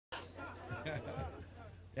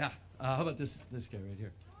Yeah. How about this guy right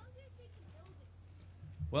here?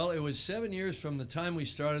 Well, it was 7 years from the time we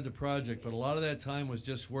started the project, but a lot of that time was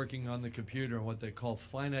just working on the computer and what they call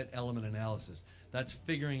finite element analysis. That's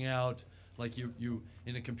figuring out, like you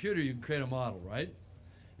in a computer, you can create a model, right?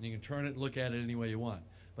 And you can turn it and look at it any way you want.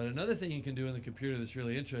 But another thing you can do in the computer that's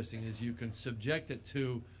really interesting is you can subject it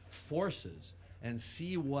to forces and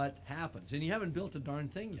see what happens. And you haven't built a darn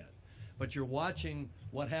thing yet, but you're watching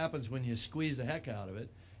what happens when you squeeze the heck out of it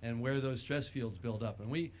and where those stress fields build up. And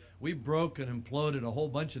we broke and imploded a whole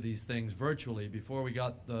bunch of these things virtually before we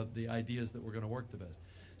got the ideas that were going to work the best.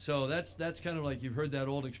 So that's kind of like, you've heard that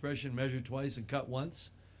old expression, measure twice and cut once,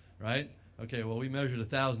 right? Okay, well, we measured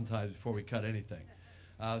 1,000 times before we cut anything.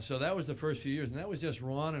 So that was the first few years, and that was just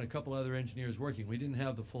Ron and a couple other engineers working. We didn't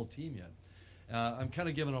have the full team yet. I'm kind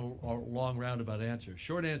of giving a long roundabout answer.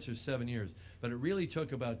 Short answer is 7 years, but it really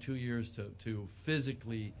took about 2 years to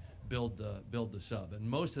physically build the sub, and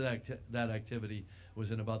most of that activity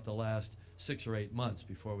was in about the last 6 or 8 months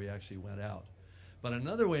before we actually went out. But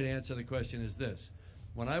another way to answer the question is this: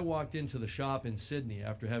 when I walked into the shop in Sydney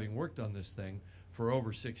after having worked on this thing for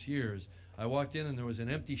over 6 years, I walked in and there was an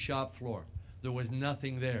empty shop floor. There was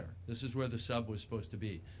nothing there. This is where the sub was supposed to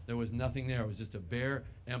be. There was nothing there. It was just a bare,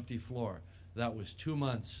 empty floor. That was 2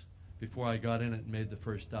 months before I got in it and made the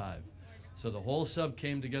first dive. So the whole sub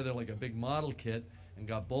came together like a big model kit and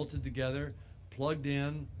got bolted together, plugged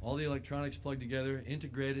in, all the electronics plugged together,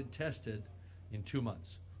 integrated, tested in 2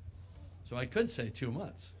 months. So I could say 2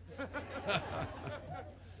 months.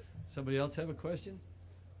 Somebody else have a question?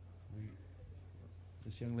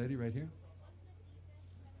 This young lady right here.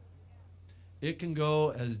 It can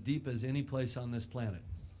go as deep as any place on this planet.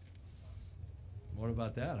 What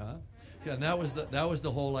about that, huh? Yeah, and that was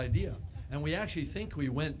the whole idea. And we actually think we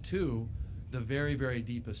went to the very, very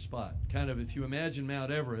deepest spot. Kind of, if you imagine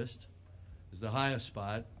Mount Everest is the highest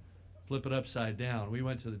spot, flip it upside down. We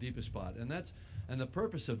went to the deepest spot, and the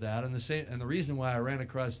purpose of that, and the reason why I ran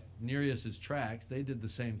across Nereus's tracks, they did the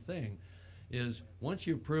same thing, is once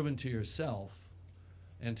you've proven to yourself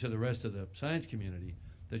and to the rest of the science community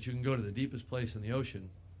that you can go to the deepest place in the ocean,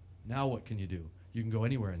 now what can you do? You can go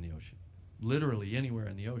anywhere in the ocean, literally anywhere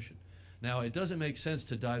in the ocean. Now, it doesn't make sense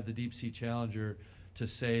to dive the Deep Sea Challenger to,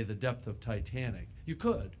 say, the depth of Titanic. You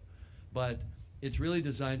could, but it's really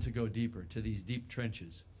designed to go deeper, to these deep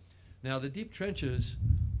trenches. Now, the deep trenches,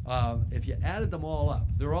 if you added them all up,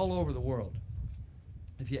 they're all over the world.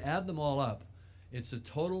 If you add them all up, it's a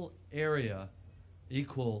total area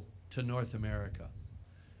equal to North America.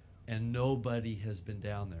 And nobody has been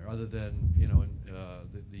down there other than,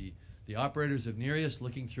 the operators of Nereus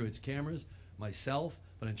looking through its cameras, myself,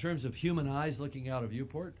 but in terms of human eyes looking out of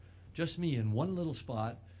viewport, just me in one little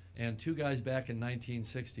spot, and two guys back in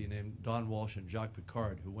 1960 named Don Walsh and Jacques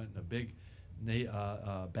Picard, who went in a big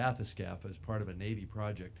bathyscaphe as part of a Navy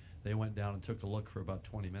project. They went down and took a look for about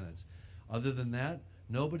 20 minutes. Other than that,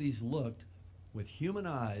 nobody's looked with human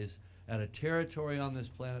eyes at a territory on this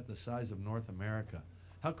planet the size of North America.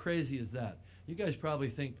 How crazy is that? You guys probably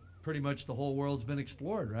think pretty much the whole world's been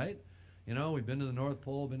explored, right? You know, we've been to the North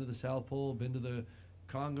Pole, been to the South Pole, been to the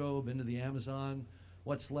Congo, been to the Amazon.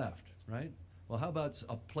 What's left, right? Well, how about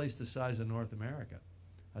a place the size of North America?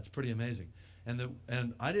 That's pretty amazing.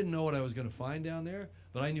 And I didn't know what I was going to find down there,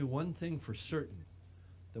 but I knew one thing for certain,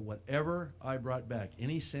 that whatever I brought back,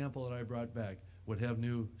 any sample that I brought back, would have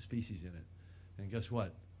new species in it. And guess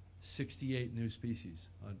what? 68 new species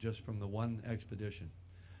just from the one expedition.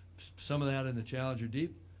 Some of that in the Challenger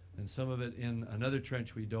Deep, and some of it in another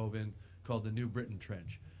trench we dove in called the New Britain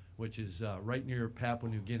Trench, which is right near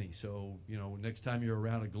Papua New Guinea. So, you know, next time you're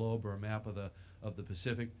around a globe or a map of the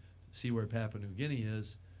Pacific, see where Papua New Guinea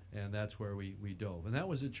is, and that's where we dove. And that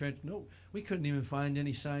was a trench. No, we couldn't even find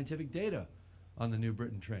any scientific data on the New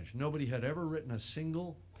Britain Trench. Nobody had ever written a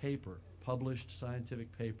single paper, published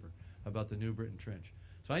scientific paper, about the New Britain Trench.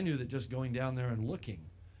 So I knew that just going down there and looking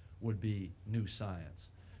would be new science.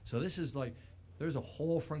 So this is like, there's a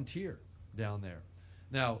whole frontier down there.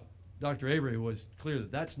 Now, Dr. Avery was clear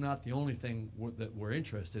that that's not the only thing that we're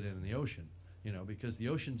interested in the ocean, you know, because the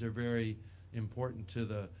oceans are very important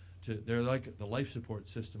they're like the life support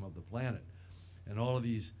system of the planet. And all of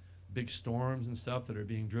these big storms and stuff that are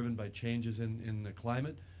being driven by changes in the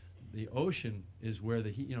climate, the ocean is where the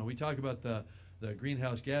heat, you know, we talk about the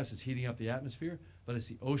greenhouse gases heating up the atmosphere, but it's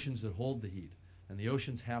the oceans that hold the heat. And the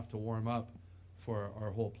oceans have to warm up for our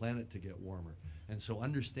whole planet to get warmer. And so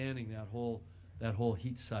understanding that whole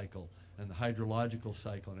heat cycle and the hydrological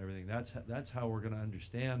cycle and everything, that's how we're going to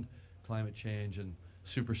understand climate change and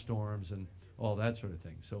superstorms and all that sort of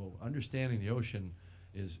thing. So understanding the ocean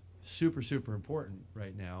is super, super important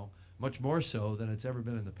right now, much more so than it's ever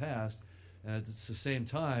been in the past. And at the same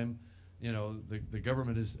time, you know, the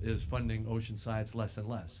government is funding ocean science less and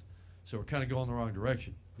less. So we're kind of going the wrong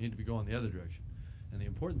direction. We need to be going the other direction. And the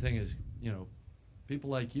important thing is, you know, people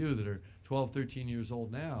like you that are 12, 13 years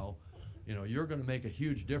old now, you know, you're going to make a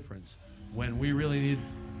huge difference when we really need.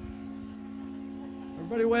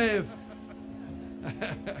 Everybody wave.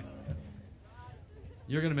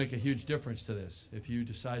 You're going to make a huge difference to this if you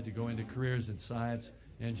decide to go into careers in science,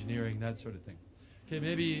 engineering, that sort of thing. Okay,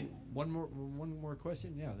 maybe one more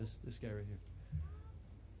question. Yeah, this guy right here.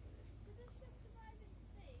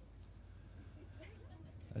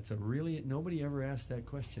 That's a really, nobody ever asked that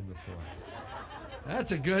question before.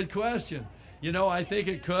 That's a good question. You know, I think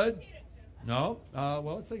it could. No?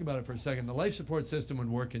 Well, let's think about it for a second. The life support system would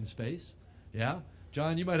work in space. Yeah?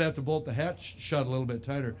 John, you might have to bolt the hatch shut a little bit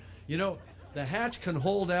tighter. You know, the hatch can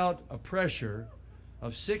hold out a pressure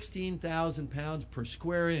of 16,000 pounds per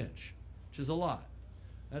square inch, which is a lot.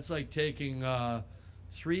 That's like taking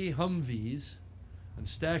 3 Humvees and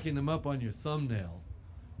stacking them up on your thumbnail.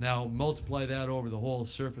 Now multiply that over the whole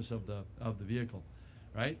surface of the vehicle,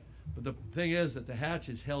 right? But the thing is that the hatch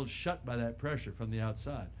is held shut by that pressure from the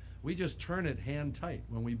outside. We just turn it hand tight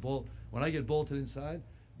when we bolt. When I get bolted inside,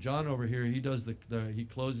 John over here, he does he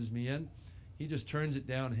closes me in. He just turns it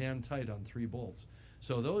down hand tight on 3 bolts.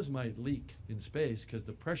 So those might leak in space because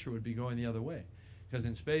the pressure would be going the other way. Because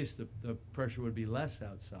in space, the pressure would be less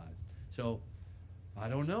outside. So I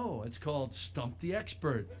don't know. It's called Stump the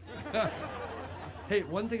Expert. Hey,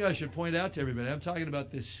 one thing I should point out to everybody, I'm talking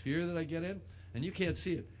about this sphere that I get in, and you can't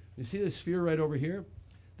see it. You see this sphere right over here?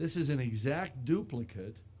 This is an exact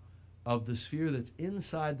duplicate of the sphere that's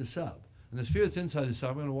inside the sub. And the sphere that's inside the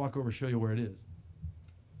sub, I'm going to walk over and show you where it is.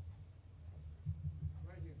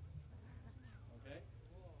 Right here. Okay?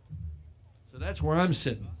 So that's where I'm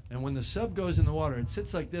sitting. And when the sub goes in the water, it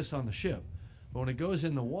sits like this on the ship. But when it goes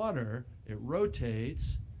in the water, it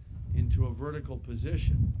rotates into a vertical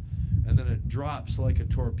position. And then it drops like a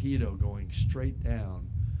torpedo going straight down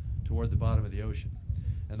toward the bottom of the ocean.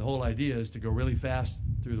 And the whole idea is to go really fast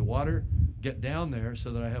through the water, get down there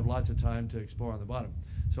so that I have lots of time to explore on the bottom.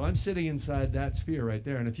 So I'm sitting inside that sphere right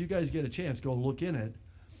there. And if you guys get a chance, go look in it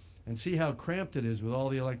and see how cramped it is with all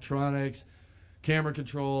the electronics, camera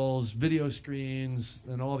controls, video screens,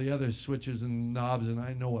 and all the other switches and knobs, and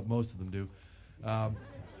I know what most of them do.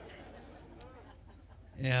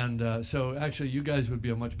 So actually, you guys would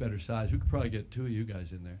be a much better size. We could probably get 2 of you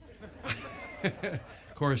guys in there.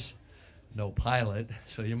 Of course, no pilot,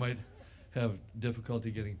 so you might have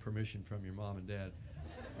difficulty getting permission from your mom and dad.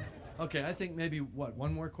 Okay, I think maybe, what,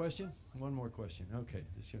 one more question? One more question. Okay,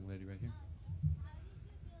 this young lady right here.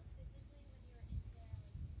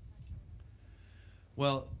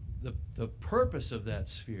 Well, the purpose of that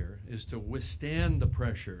sphere is to withstand the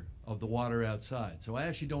pressure of the water outside. So I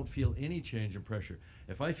actually don't feel any change in pressure.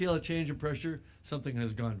 If I feel a change in pressure, something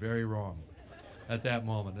has gone very wrong at that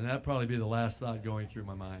moment. And that'd probably be the last thought going through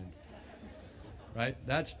my mind. Right?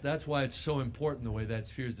 That's why it's so important the way that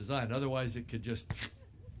sphere is designed. Otherwise, it could just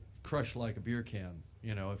crush like a beer can,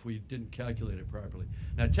 you know, if we didn't calculate it properly.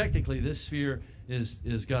 Now, technically, this sphere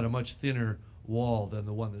is got a much thinner wall than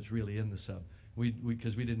the one that's really in the sub.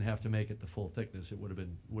 Because we didn't have to make it the full thickness. It would have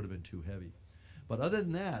been too heavy. But other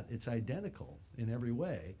than that, it's identical in every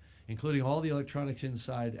way, including all the electronics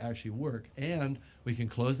inside actually work, and we can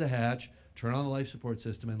close the hatch, turn on the life support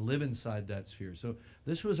system, and live inside that sphere. So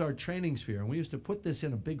this was our training sphere, and we used to put this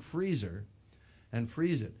in a big freezer and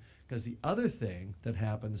freeze it, because the other thing that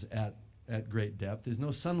happens at great depth is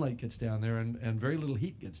no sunlight gets down there, and very little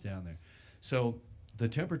heat gets down there. So the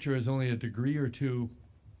temperature is only a degree or 2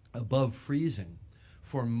 above freezing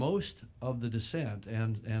for most of the descent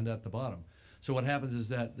and at the bottom. So what happens is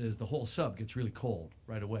that the whole sub gets really cold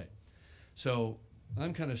right away. So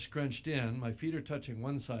I'm kind of scrunched in. My feet are touching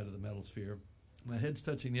one side of the metal sphere. My head's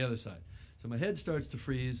touching the other side. So my head starts to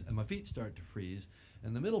freeze and my feet start to freeze.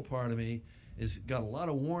 And the middle part of me is got a lot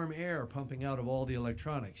of warm air pumping out of all the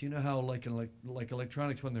electronics. You know how like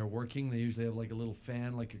electronics when they're working, they usually have like a little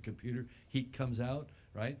fan like your computer. Heat comes out,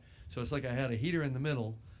 right? So it's like I had a heater in the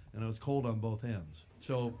middle and it was cold on both ends.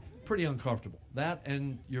 So pretty uncomfortable. That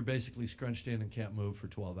and you're basically scrunched in and can't move for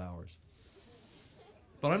 12 hours.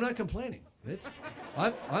 But I'm not complaining.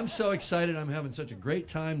 I'm so excited. I'm having such a great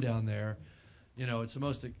time down there. You know, it's the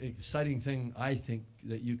most exciting thing I think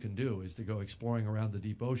that you can do is to go exploring around the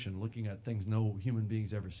deep ocean, looking at things no human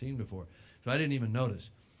being's ever seen before. So I didn't even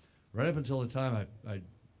notice. Right up until the time I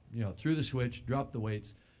threw the switch, dropped the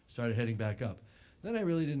weights, started heading back up. Then I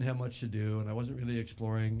really didn't have much to do, and I wasn't really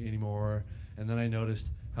exploring anymore. And then I noticed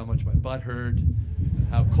how much my butt hurt,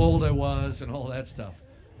 how cold I was and all that stuff.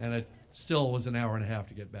 And it still was an hour and a half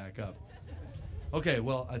to get back up. Okay,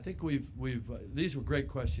 well, I think these were great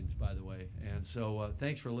questions, by the way. And so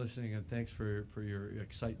thanks for listening, and thanks for your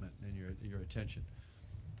excitement and your attention.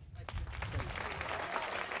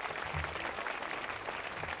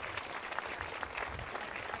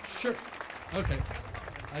 Sure. Okay.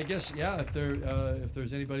 I guess, yeah, if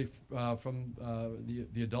there's anybody from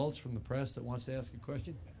the adults from the press that wants to ask a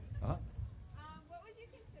question. Uh-huh. What would you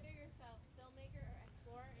consider yourself, filmmaker or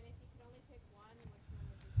explorer? And if you could only pick one, which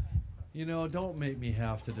one would you pick? You know, don't make me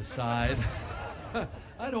have to decide.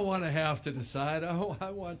 I don't want to have to decide. I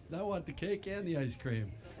want the cake and the ice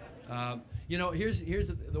cream. You know, here's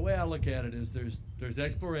the way I look at it is there's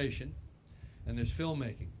exploration and there's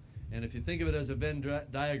filmmaking. And if you think of it as a Venn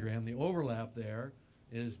diagram, the overlap there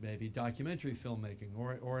is maybe documentary filmmaking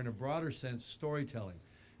or in a broader sense, storytelling.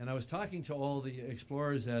 And I was talking to all the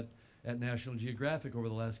explorers at National Geographic over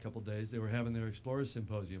the last couple of days. They were having their Explorers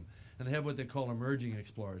Symposium, and they have what they call emerging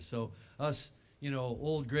explorers. So us, you know,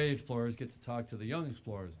 old gray explorers get to talk to the young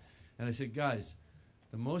explorers. And I said, guys,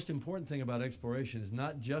 the most important thing about exploration is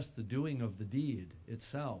not just the doing of the deed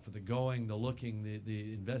itself, the going, the looking,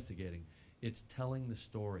 the investigating. It's telling the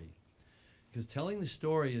story. Because telling the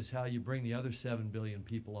story is how you bring the other 7 billion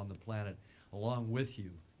people on the planet along with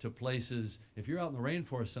you to places. If you're out in the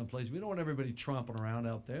rainforest someplace, we don't want everybody tromping around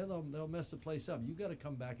out there. They'll mess the place up. You've got to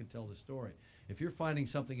come back and tell the story. If you're finding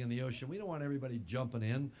something in the ocean, we don't want everybody jumping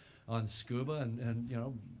in on scuba and you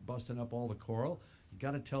know, busting up all the coral. You've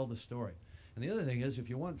got to tell the story. And the other thing is, if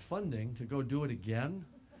you want funding to go do it again,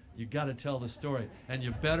 you've got to tell the story. And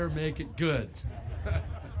you better make it good.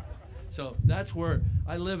 So that's where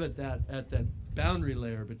I live at that boundary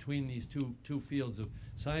layer between these two fields of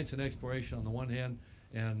science and exploration on the one hand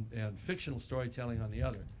and fictional storytelling on the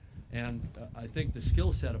other. And I think the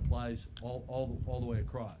skill set applies all the way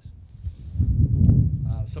across.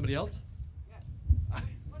 Somebody else? Yes.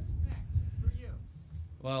 What's next for you?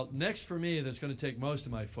 Well, next for me, that's going to take most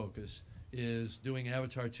of my focus, is doing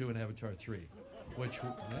Avatar 2 and Avatar 3. Which,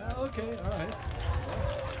 yeah, okay, all right.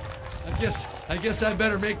 I guess I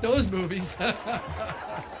better make those movies.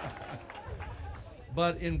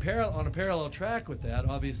 But on a parallel track with that,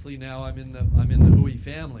 obviously now I'm in the WHOI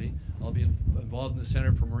family. I'll be involved in the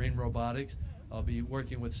Center for Marine Robotics. I'll be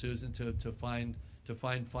working with Susan to find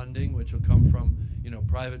funding, which will come from, you know,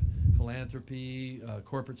 private philanthropy,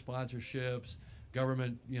 corporate sponsorships,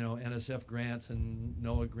 government, you know, NSF grants and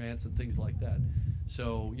NOAA grants and things like that.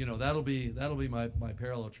 So, you know, that'll be my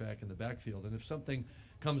parallel track in the backfield. And if something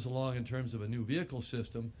comes along in terms of a new vehicle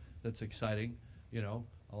system that's exciting, you know,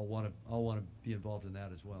 I'll want to be involved in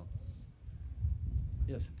that as well.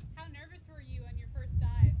 Yes. How nervous were you on your first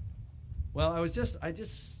dive? Well, I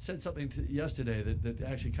just said something yesterday that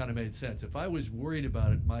actually kind of made sense. If I was worried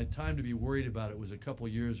about it, my time to be worried about it was a couple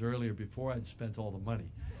years earlier before I'd spent all the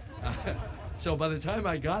money. So by the time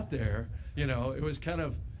I got there, you know, it was kind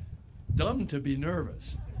of dumb to be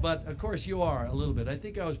nervous. But of course you are a little bit. I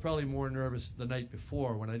think I was probably more nervous the night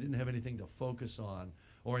before when I didn't have anything to focus on,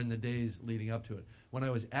 or in the days leading up to it. When I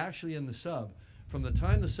was actually in the sub, from the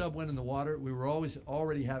time the sub went in the water, we were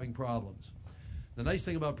already having problems. The nice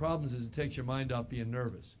thing about problems is it takes your mind off being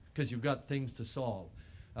nervous because you've got things to solve.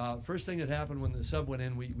 First thing that happened when the sub went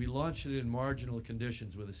in, we launched it in marginal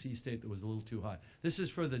conditions with a sea state that was a little too high. This is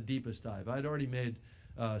for the deepest dive. I'd already made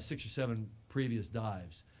 6 or 7 previous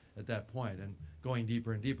dives at that point and going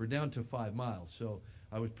deeper and deeper, down to 5 miles. So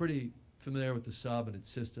I was pretty familiar with the sub and its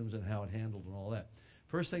systems and how it handled and all that.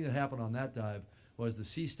 First thing that happened on that dive was the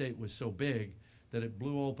sea state was so big that it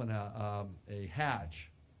blew open a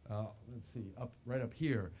hatch, let's see, right up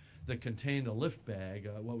here, that contained a lift bag,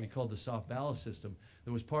 what we called the soft ballast system,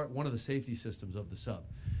 that was one of the safety systems of the sub.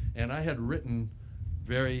 And I had written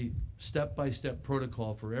very step-by-step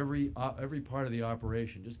protocol for every part of the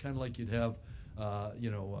operation, just kind of like you'd have,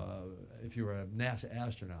 you know, if you were a NASA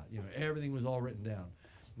astronaut. You know, everything was all written down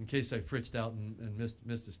in case I fritzed out and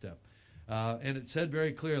missed a step. And it said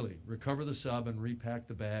very clearly, recover the sub and repack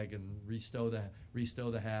the bag and restow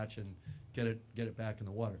the hatch and get it back in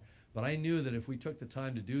the water. But I knew that if we took the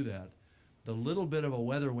time to do that, the little bit of a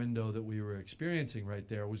weather window that we were experiencing right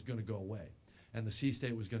there was going to go away. And the sea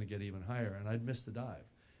state was going to get even higher, and I'd miss the dive.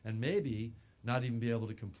 And maybe not even be able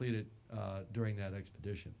to complete it during that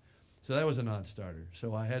expedition. So that was a non-starter.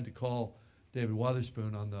 So I had to call David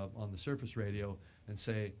Wotherspoon on the surface radio and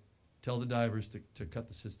say, tell the divers to cut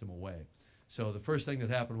the system away. So the first thing that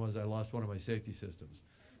happened was I lost one of my safety systems.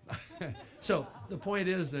 So the point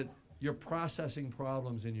is that you're processing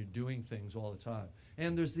problems and you're doing things all the time.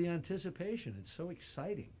 And there's the anticipation. It's so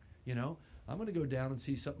exciting, you know. I'm going to go down and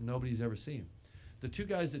see something nobody's ever seen. the two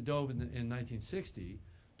guys that dove in 1960,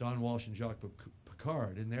 Don Walsh and Jacques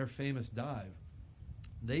Piccard, in their famous dive,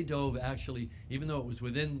 they dove actually, even though it was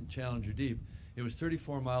within Challenger Deep, it was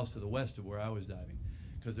 34 miles to the west of where I was diving,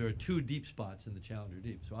 because there are two deep spots in the Challenger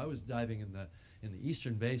Deep. So I was diving in the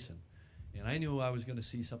eastern basin, and I knew I was going to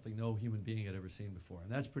see something no human being had ever seen before,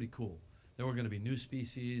 and that's pretty cool. There were going to be new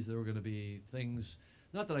species, there were going to be things,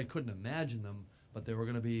 not that I couldn't imagine them, but they were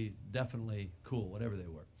going to be definitely cool, whatever they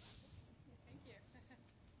were. Thank you.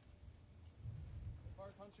 If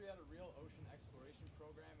our country had a real ocean exploration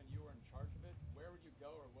program and you were in charge of it, where would you go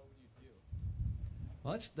or what would you do?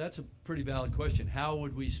 Well, that's a pretty valid question. How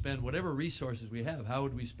would we spend whatever resources we have? How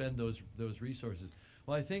would we spend those resources?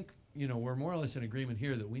 Well, I think we're more or less in agreement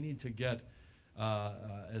here that we need to get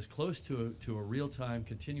as close to a real-time,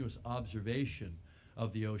 continuous observation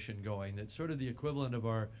of the ocean going. That's sort of the equivalent of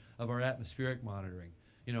our atmospheric monitoring.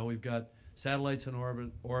 We've got satellites in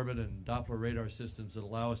orbit and Doppler radar systems that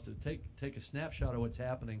allow us to take a snapshot of what's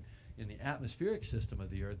happening in the atmospheric system of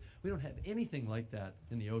the Earth. We don't have anything like that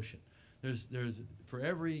in the ocean. There's for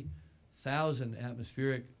every 1,000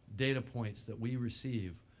 atmospheric data points that we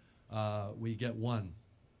receive, we get one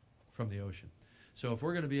from the ocean. So if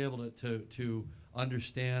we're going to be able to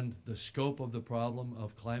understand the scope of the problem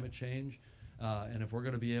of climate change, and if we're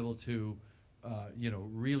going to be able to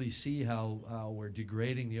really see how we're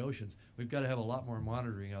degrading the oceans, we've got to have a lot more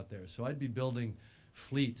monitoring out there. So I'd be building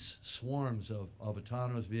fleets, swarms of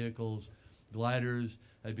autonomous vehicles, gliders.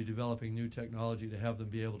 I'd be developing new technology to have them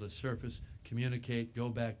be able to surface, communicate, go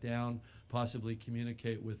back down, possibly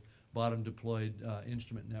communicate with bottom-deployed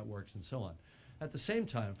instrument networks and so on. At the same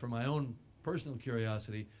time, for my own personal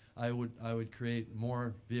curiosity, I would create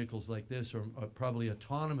more vehicles like this, or probably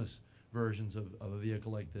autonomous versions of a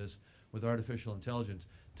vehicle like this with artificial intelligence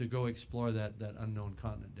to go explore that unknown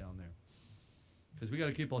continent down there. Because we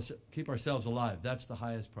got to keep ourselves alive. That's the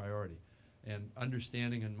highest priority. And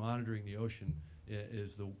understanding and monitoring the ocean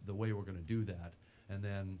is the way we're going to do that. And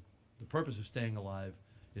then the purpose of staying alive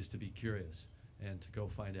is to be curious and to go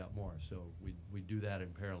find out more. So we do that in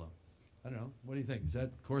parallel. I don't know. What do you think? Does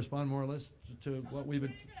that correspond more or less to what we've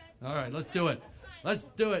been? All right, let's do it. Let's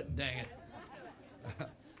do it. Dang it.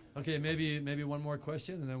 Okay, maybe one more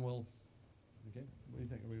question, and then we'll. Okay, what do you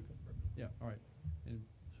think? Are we okay? Yeah. All right. And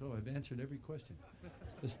so I've answered every question.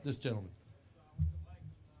 This gentleman.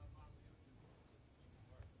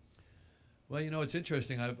 Well, it's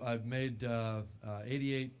interesting. I've made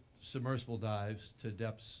 88 submersible dives to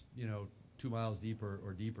depths 2 miles deeper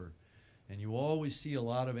or deeper. And you always see a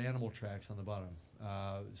lot of animal tracks on the bottom.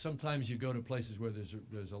 Sometimes you go to places where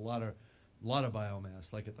there's a lot of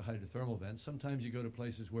biomass, like at the hydrothermal vents. Sometimes you go to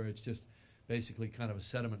places where it's just basically kind of a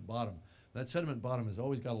sediment bottom. That sediment bottom has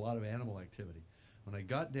always got a lot of animal activity. When I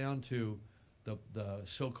got down to the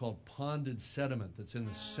so-called ponded sediment that's in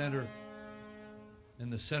the center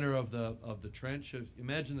of the trench,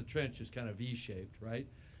 imagine the trench is kind of V-shaped, right?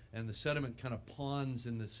 And the sediment kind of ponds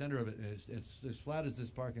in the center of it, and it's as flat as this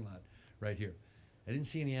parking lot right here. I didn't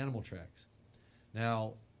see any animal tracks.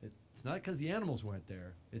 Now, it's not because the animals weren't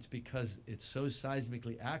there. It's because it's so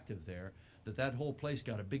seismically active there that whole place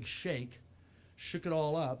got a big shake, shook it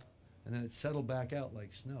all up, and then it settled back out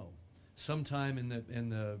like snow. Sometime in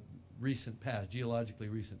the recent past, geologically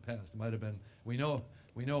recent past, it might have been. We know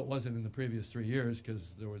it wasn't in the previous 3 years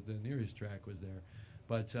because the nearest track was there,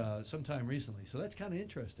 but sometime recently. So that's kind of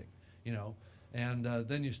interesting, And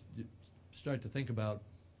then you start to think about,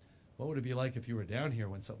 what would it be like if you were down here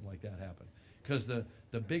when something like that happened? Because the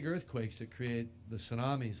big earthquakes that create the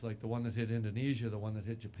tsunamis, like the one that hit Indonesia, the one that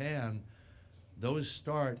hit Japan, those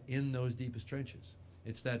start in those deepest trenches.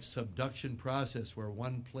 It's that subduction process where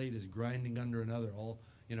one plate is grinding under another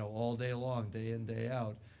all day long, day in, day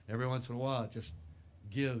out. Every once in a while, it just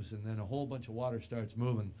gives, and then a whole bunch of water starts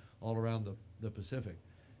moving all around the Pacific.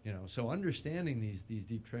 So understanding these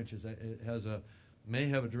deep trenches may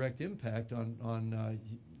have a direct impact on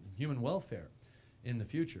human welfare in the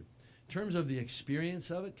future. In terms of the experience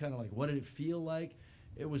of it, kind of like what did it feel like?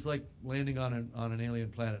 It was like landing on an alien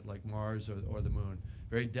planet like Mars or the Moon.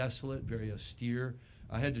 Very desolate, very austere.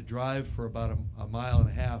 I had to drive for about a mile and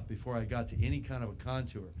a half before I got to any kind of a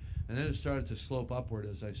contour. And then it started to slope upward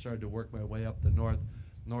as I started to work my way up the north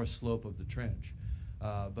slope of the trench.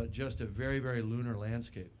 But just a very, very lunar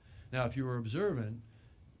landscape. Now, if you were observant,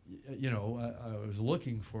 I was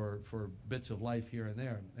looking for bits of life here and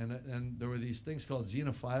there. And there were these things called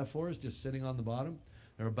xenophyophores just sitting on the bottom.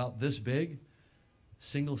 They're about this big,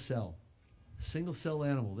 single cell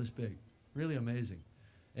animal this big. Really amazing.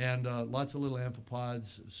 And lots of little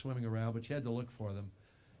amphipods swimming around, but you had to look for them.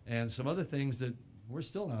 And some other things that we're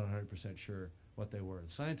still not 100% sure what they were.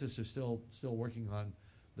 Scientists are still working on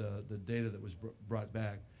the data that was brought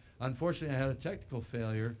back. Unfortunately, I had a technical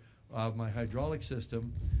failure of my hydraulic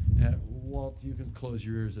system. Walt, you can close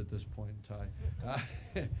your ears at this point in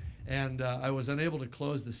time. And I was unable to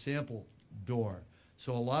close the sample door.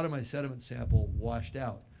 So a lot of my sediment sample washed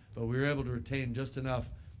out. But we were able to retain just enough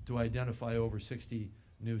to identify over 60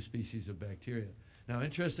 new species of bacteria. Now,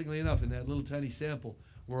 interestingly enough, in that little tiny sample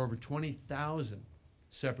were over 20,000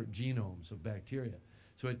 separate genomes of bacteria.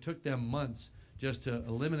 So it took them months just to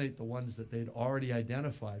eliminate the ones that they'd already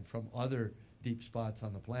identified from other deep spots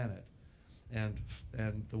on the planet. And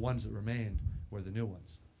the ones that remained were the new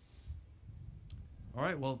ones. All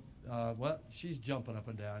right, well, she's jumping up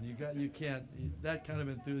and down. You can't, that kind of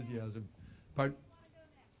enthusiasm.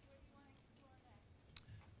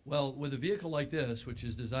 Well, with a vehicle like this, which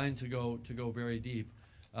is designed to go very deep,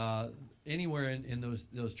 anywhere in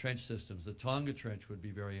those trench systems, the Tonga Trench would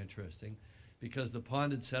be very interesting, because the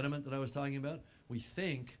ponded sediment that I was talking about, we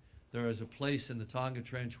think there is a place in the Tonga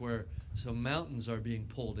Trench where some mountains are being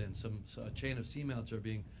pulled in, a chain of seamounts are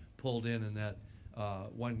being pulled in that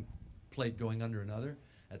one plate going under another.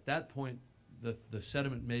 At that point, the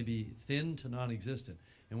sediment may be thin to non-existent,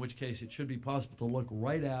 in which case it should be possible to look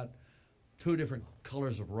right at two different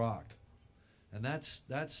colors of rock. And that's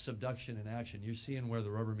subduction in action. You're seeing where the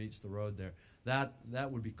rubber meets the road there. That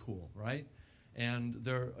would be cool, right? And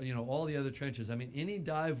there, all the other trenches. I mean, any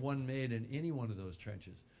dive one made in any one of those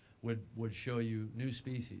trenches would show you new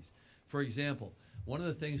species. For example, one of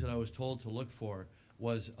the things that I was told to look for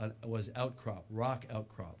was outcrop, rock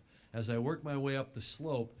outcrop. As I worked my way up the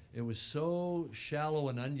slope, it was so shallow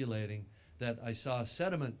and undulating that I saw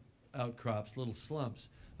sediment outcrops, little slumps.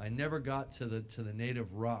 I never got to the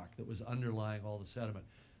native rock that was underlying all the sediment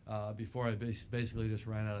before I basically just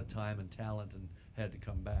ran out of time and talent and had to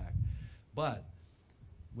come back. But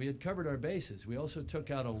we had covered our bases. We also took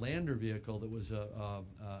out a lander vehicle that was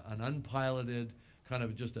an unpiloted, kind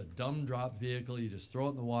of just a dumb drop vehicle. You just throw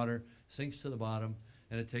it in the water, sinks to the bottom,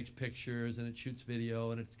 and it takes pictures, and it shoots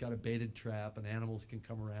video, and it's got a baited trap, and animals can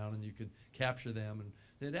come around, and you can capture them.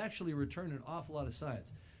 And it actually returned an awful lot of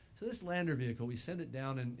science. So this lander vehicle, we sent it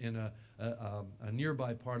down in a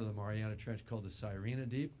nearby part of the Mariana Trench called the Sirena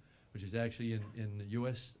Deep, which is actually in the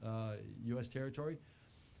U.S. territory.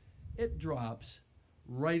 It drops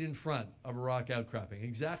right in front of a rock outcropping.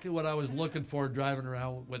 Exactly what I was looking for driving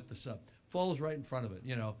around with the sub. Falls right in front of it,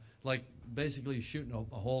 like basically shooting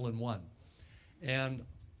a hole in one. And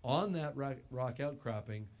on that rock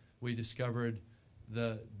outcropping, we discovered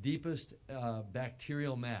the deepest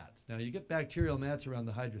bacterial mat. Now, you get bacterial mats around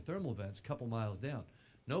the hydrothermal vents a couple miles down.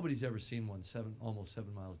 Nobody's ever seen one almost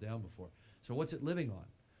 7 miles down before. So what's it living on?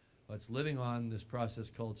 Well, it's living on this process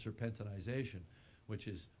called serpentinization, which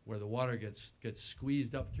is where the water gets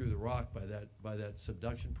squeezed up through the rock by that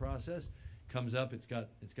subduction process. Comes up, it's got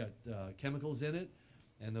chemicals in it,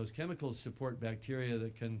 and those chemicals support bacteria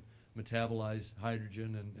that can metabolize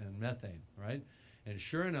hydrogen and methane, right? And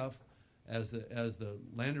sure enough, as the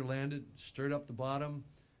lander landed, stirred up the bottom,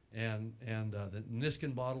 and the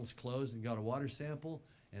Niskin bottles closed and got a water sample,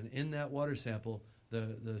 and in that water sample,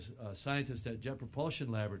 the scientist at Jet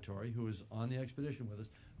Propulsion Laboratory, who was on the expedition with us,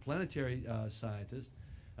 planetary scientist,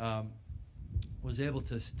 was able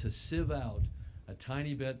to sieve out a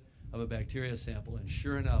tiny bit of a bacteria sample, and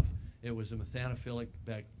sure enough, it was a methanophilic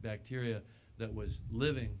bacteria that was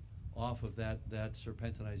living off of that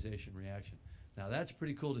serpentinization reaction. Now that's a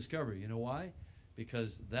pretty cool discovery. You know why?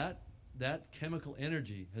 Because that chemical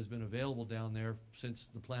energy has been available down there since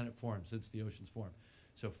the planet formed, since the oceans formed.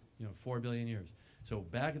 So 4 billion years. So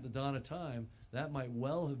back at the dawn of time, that might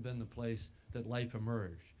well have been the place that life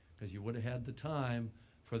emerged, because you would have had the time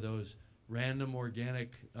for those random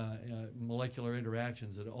organic molecular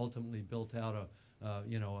interactions that ultimately built out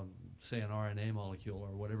say an RNA molecule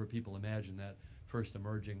or whatever people imagine that first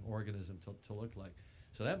emerging organism to look like.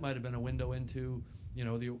 So that might have been a window into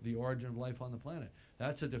the origin of life on the planet.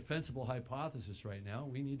 That's a defensible hypothesis right now.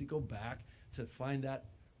 We need to go back to find that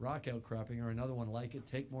rock outcropping or another one like it,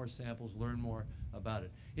 take more samples, learn more about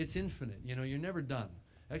it. It's infinite. You're never done.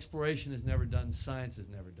 Exploration is never done. Science is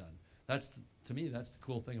never done. To me, that's the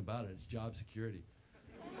cool thing about it. It's job security.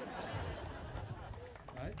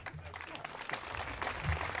 Right?